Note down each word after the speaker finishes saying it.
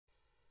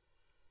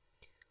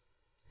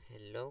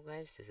Hello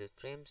guys, this is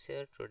Frames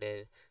here.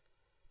 Today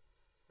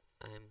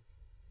I'm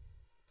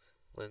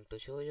going to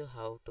show you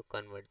how to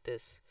convert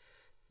this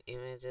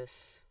images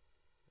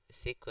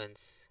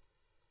sequence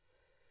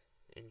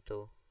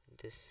into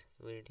this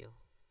video.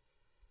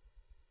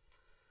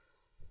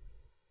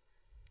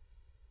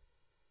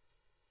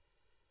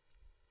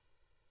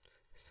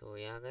 So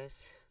yeah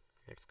guys,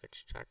 let's get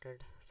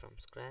started from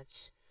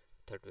scratch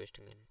without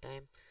wasting any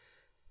time.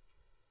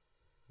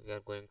 We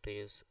are going to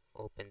use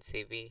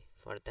opencv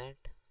for that,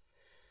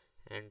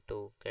 and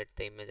to get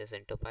the images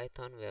into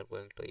Python we are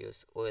going to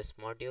use OS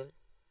module.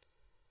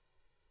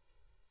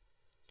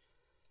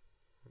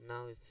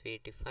 Now if we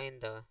define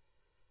the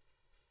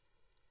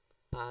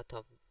path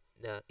of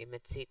the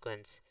image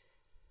sequence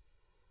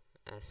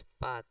as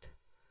path,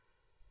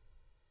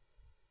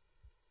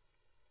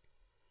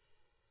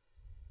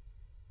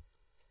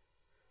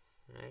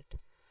 right,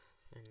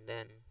 and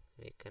then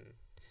we can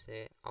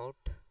say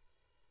out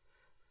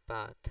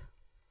path,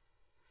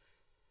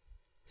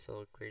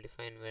 so it will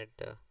define where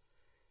the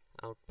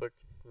output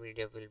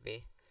video will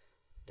be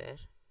there.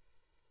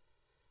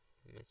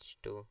 Image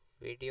to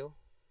video,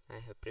 I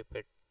have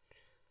prepared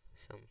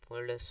some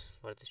folders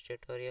for this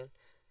tutorial,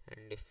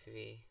 and if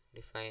we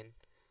define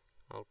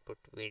output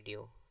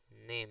video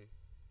name,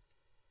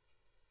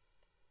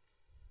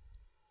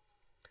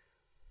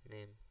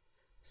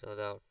 so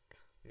the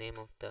name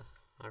of the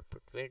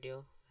output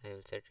video I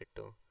will set it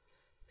to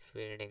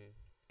feeding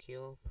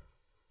cube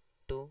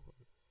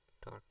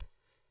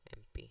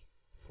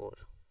 2.mp4,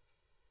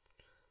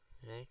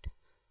 right,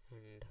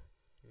 and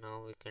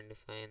now we can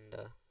define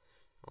the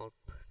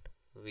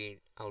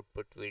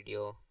output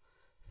video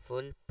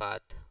full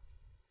path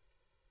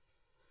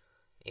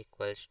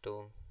equals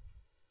to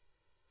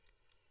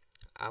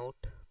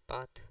out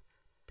path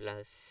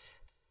plus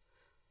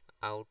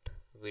out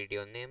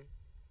video name,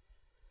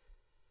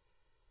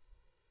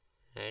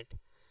 right,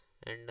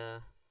 and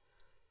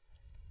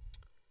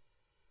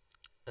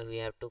we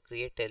have to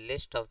create a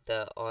list of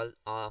all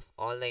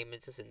the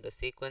images in the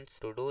sequence.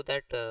 To do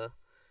that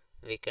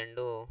we can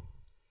do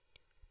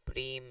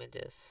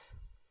pre-images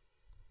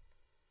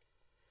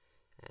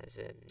as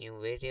a new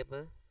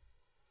variable,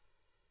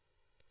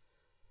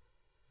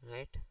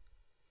 right.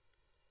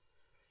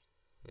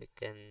 We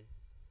can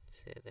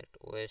say that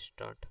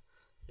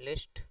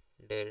os.list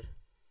dir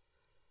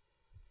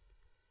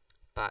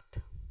path.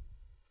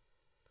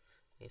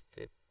 If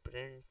we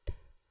print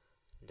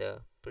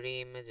the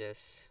pre-images,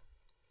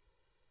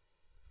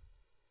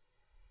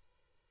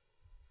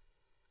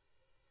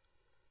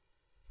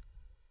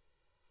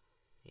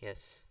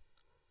 yes,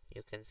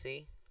 you can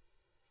see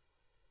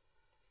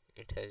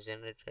it has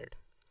generated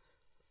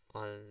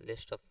all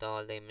list of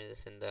all the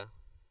images in the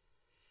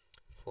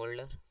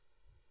folder.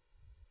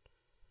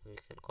 We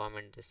can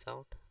comment this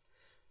out.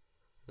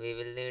 We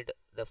will need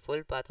the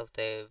full path of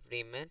the every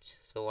image,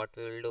 so what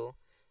we will do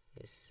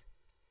is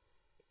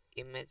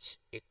image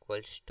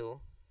equals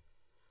to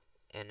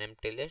an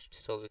empty list,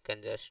 so we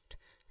can just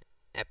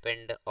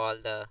append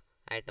all the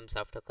items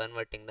after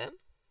converting them.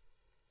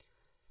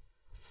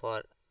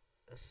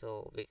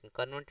 So we can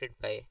convert it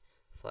by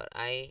for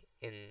I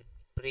in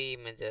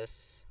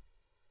pre-images,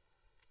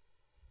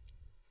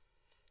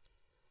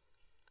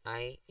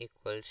 I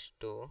equals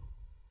to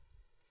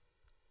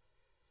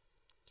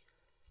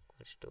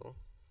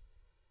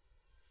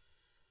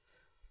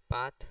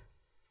path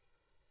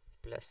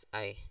plus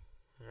I,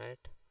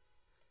 right.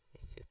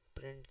 If we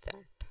print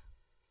that,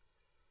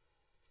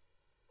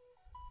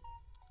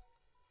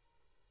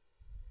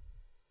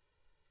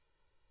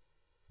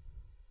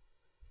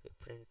 we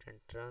print and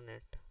run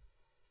it,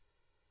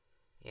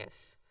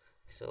 yes,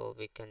 so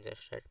we can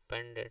just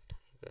append it,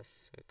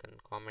 because we can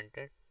comment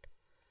it,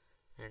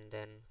 and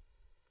then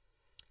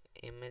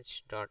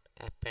image dot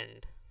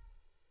append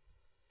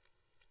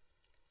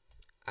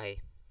I,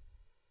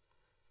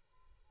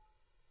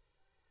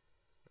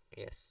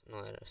 yes, no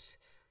errors.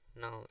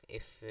 Now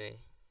if we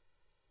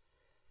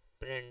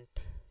print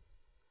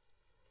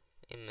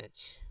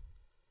image,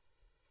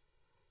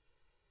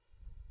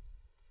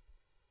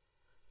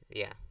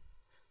 yeah,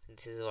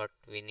 this is what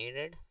we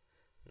needed.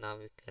 Now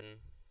we can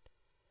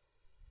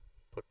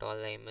put all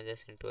the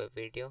images into a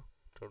video.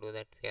 To do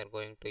that we are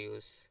going to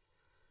use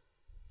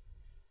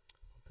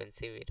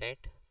opencv,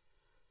 right.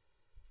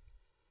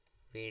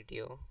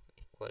 Video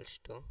equals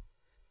to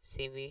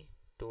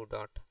cv2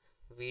 dot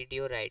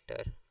video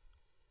writer,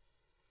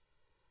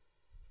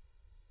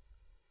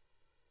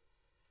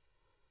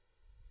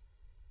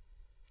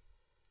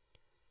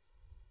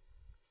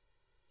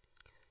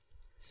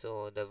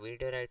 so the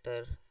video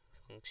writer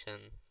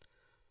function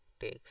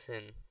takes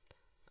in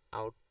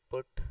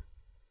output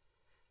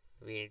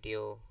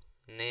video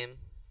name,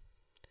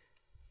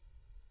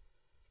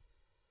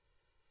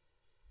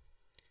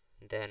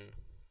 then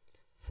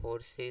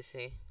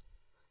 4cc,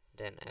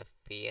 then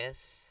fps,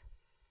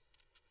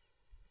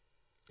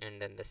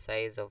 and then the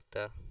size of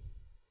the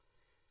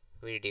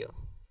video.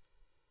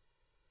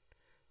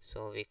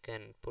 So we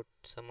can put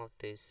some of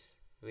these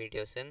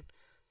videos in.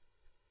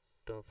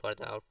 for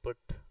the output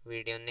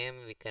video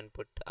name, we can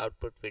put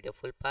output video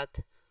full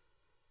path,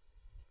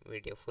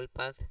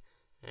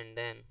 and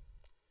then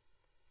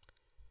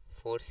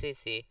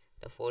 4cc.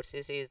 The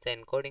 4cc is the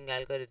encoding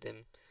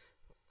algorithm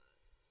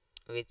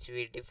which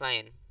we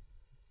define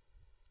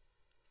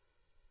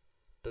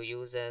to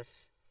use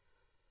as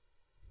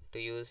to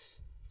use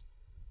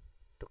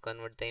to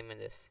convert the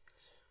images.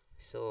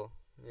 So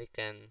we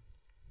can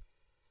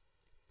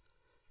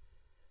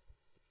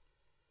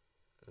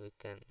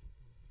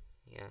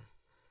yeah,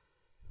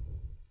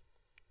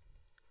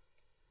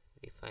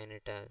 define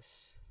it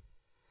as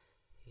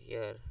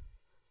here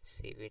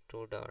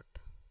cv2 dot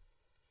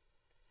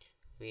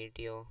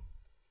video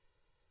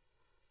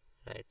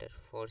writer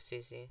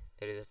 4cc.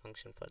 There is a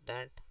function for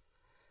that,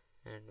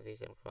 and we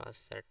can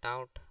cross that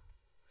out,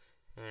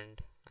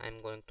 and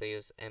I'm going to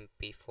use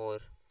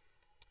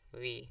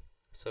mp4v,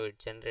 so it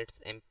generates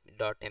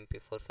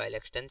 .mp4 file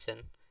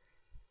extension.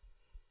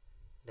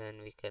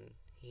 Then we can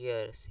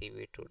here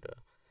cv2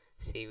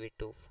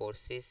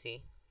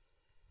 4cc,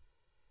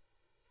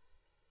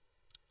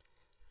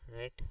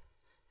 right?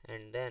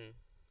 And then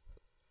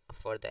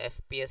for the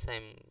fps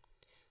I'm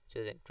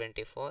choosing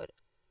 24,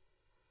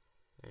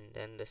 and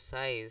then the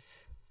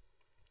size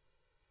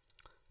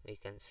we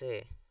can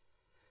say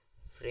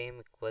frame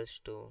equals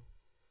to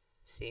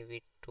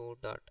cv2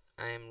 dot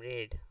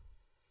imread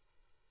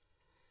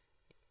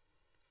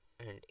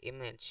and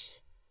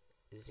image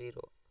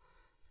 0.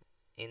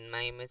 In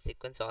my image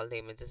sequence all the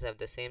images have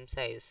the same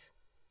size,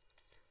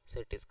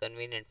 so it is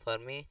convenient for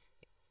me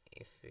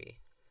if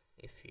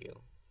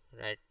you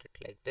write it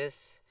like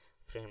this,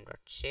 frame dot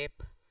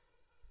shape.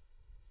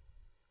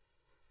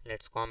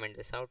 Let's comment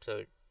this out so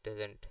it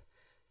doesn't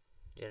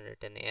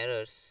generate any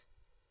errors,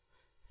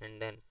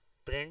 and then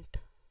print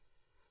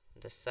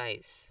the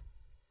size.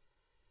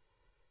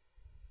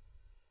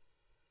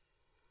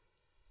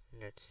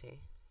 Let's see.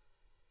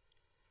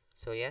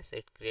 So yes,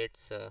 it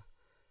creates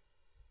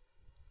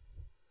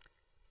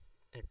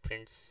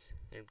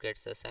it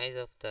gets the size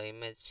of the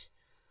image,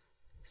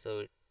 so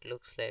it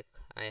looks like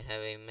I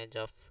have an image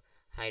of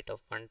height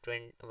of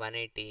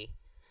 180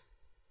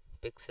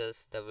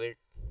 pixels, the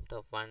width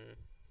of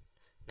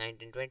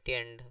 1920,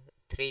 and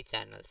 3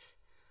 channels.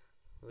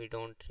 We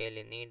don't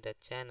really need the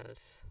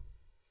channels.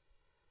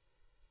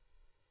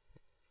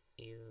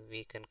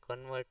 We can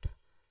convert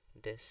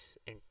this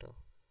into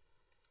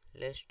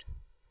list,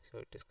 so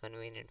it is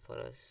convenient for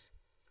us,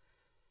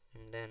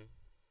 and then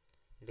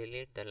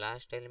delete the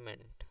last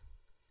element,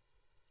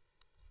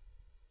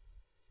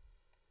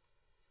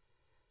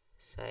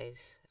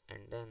 size,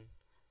 and then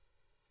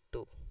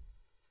 2,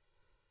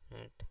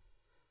 right?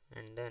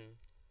 And then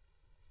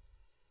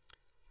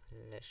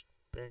let's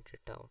print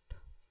it out.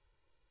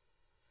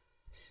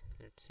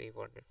 Let's see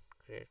what it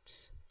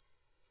creates.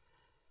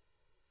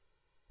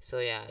 So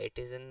yeah, it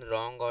is in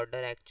wrong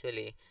order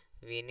actually.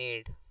 We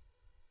need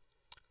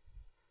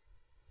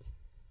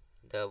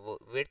the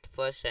width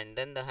first and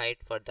then the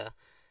height for the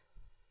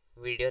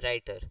video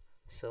writer.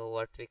 So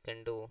what we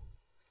can do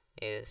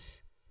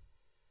is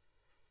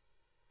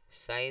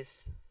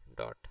size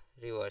dot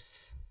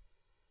reverse.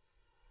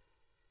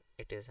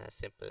 It is as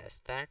simple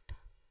as that.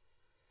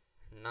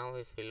 Now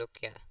if you look,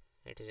 yeah,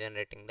 it is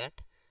generating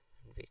that,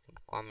 and we can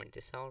comment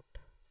this out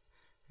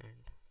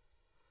and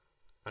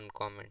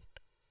uncomment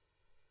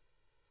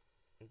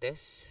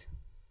this,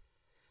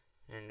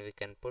 and we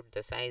can put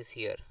the size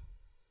here,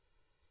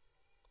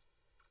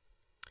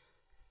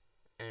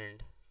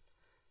 and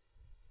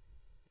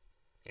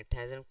it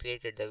hasn't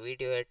created the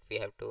video yet. We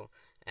have to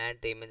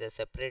add the images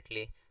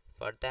separately.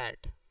 For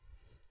that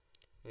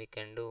we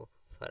can do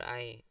for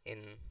I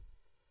in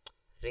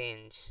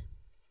range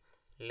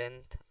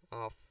length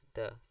of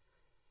the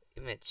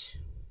image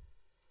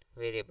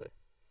variable,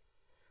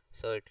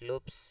 so it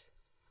loops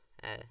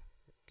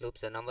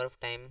the number of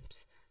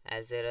times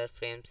as there are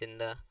frames in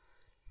the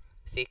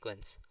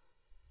sequence.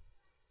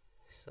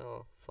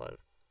 So for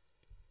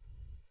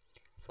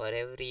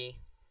every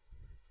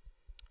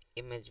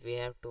image we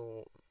have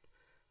to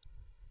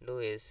do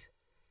is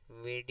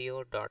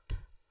video dot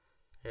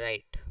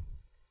write,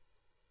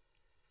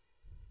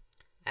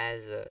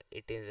 as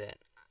it is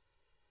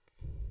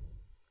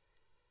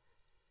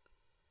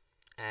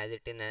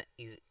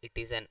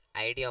an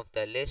ID of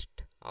the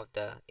list of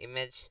the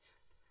image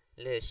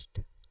list.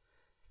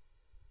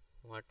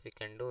 What we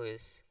can do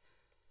is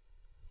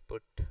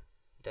put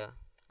the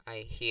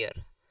I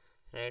here,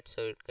 right?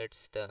 So it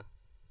gets the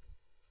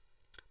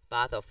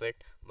path of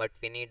it, but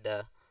we need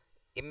the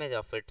image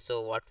of it.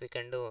 So what we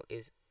can do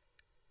is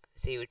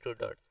cv2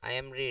 dot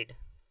imread,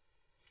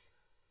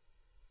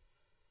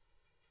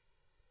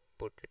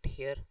 put it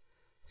here.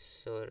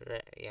 So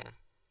yeah,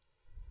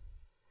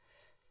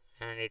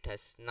 and it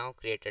has now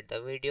created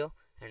the video.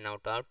 And now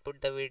to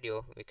output the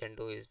video we can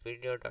do is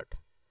video dot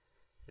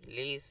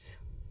release.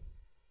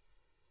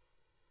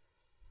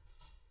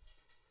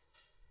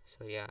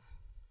 So yeah,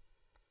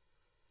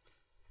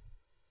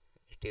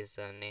 it is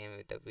the name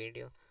with the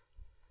video.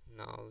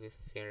 Now if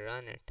we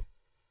run it,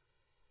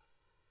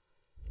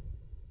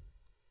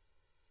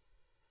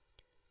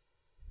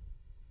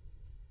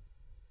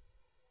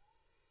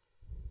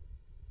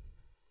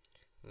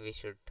 we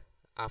should,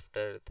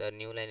 after the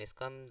new line is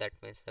come, that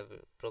means the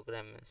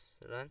program is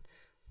run.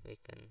 We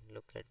can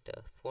look at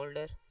the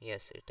folder.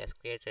 Yes, it has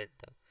created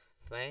the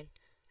file,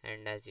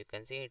 and as you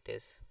can see, it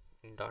is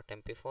in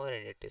 .mp4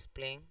 and it is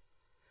playing,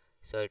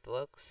 so it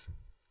works.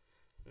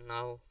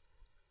 Now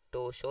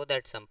to show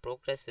that some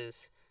progress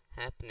is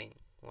happening,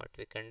 what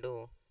we can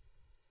do,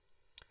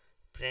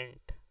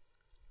 print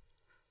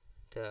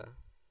the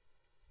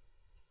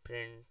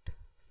print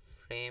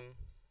frame,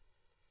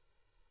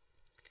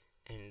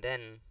 and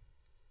then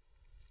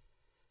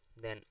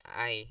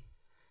I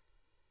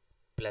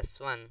plus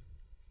 1.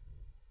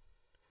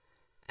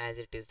 As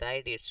it is the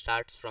id, it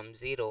starts from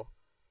 0,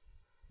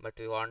 but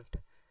we want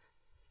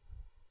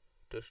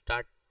to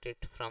start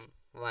it from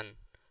 1,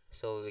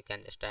 so we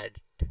can just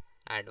add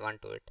 1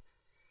 to it,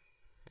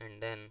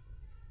 and then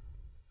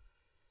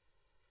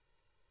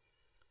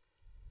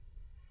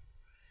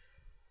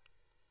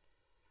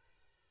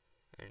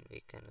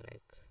we can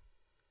like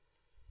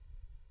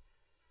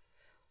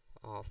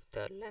of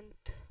the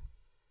length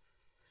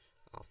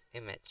of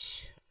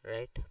image,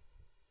 right?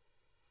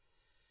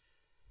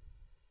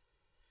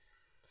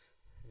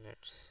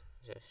 Let's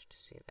just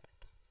see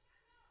that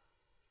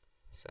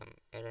some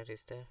error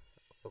is there.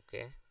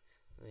 Okay,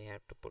 we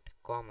have to put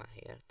a comma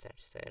here,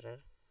 that's the error.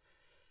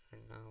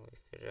 And now if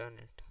we run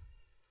it,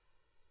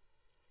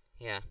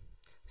 yeah,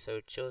 so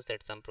it shows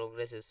that some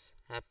progress is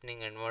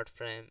happening and what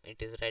frame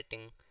it is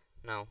writing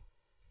now.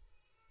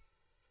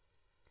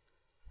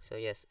 So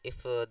yes,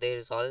 if there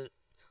is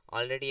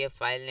already a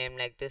file name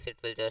like this, it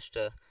will just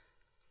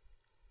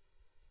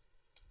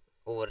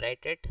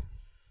overwrite it,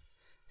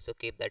 so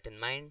keep that in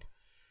mind.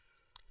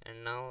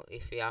 And now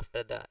if we after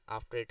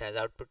it has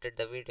outputted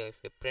the video,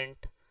 if we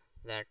print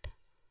that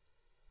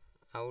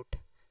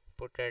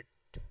outputted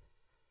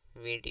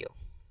video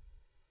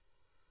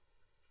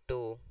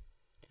 2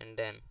 and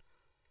then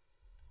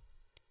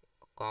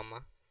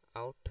comma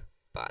out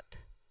path,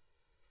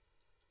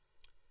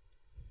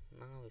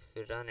 now if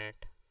we run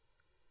it,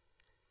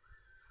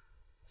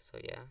 so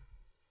yeah,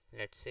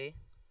 let's see,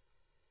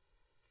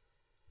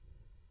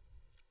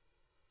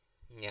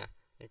 yeah,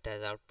 it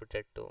has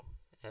outputted to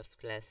f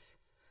class,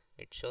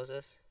 it shows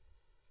us,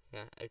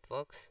 yeah, it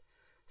works.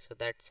 So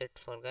that's it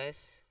for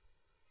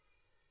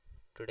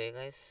today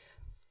guys.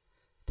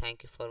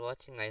 Thank you for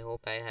watching. I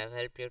hope I have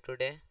helped you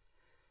today.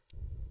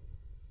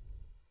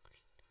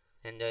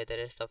 Enjoy the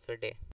rest of your day.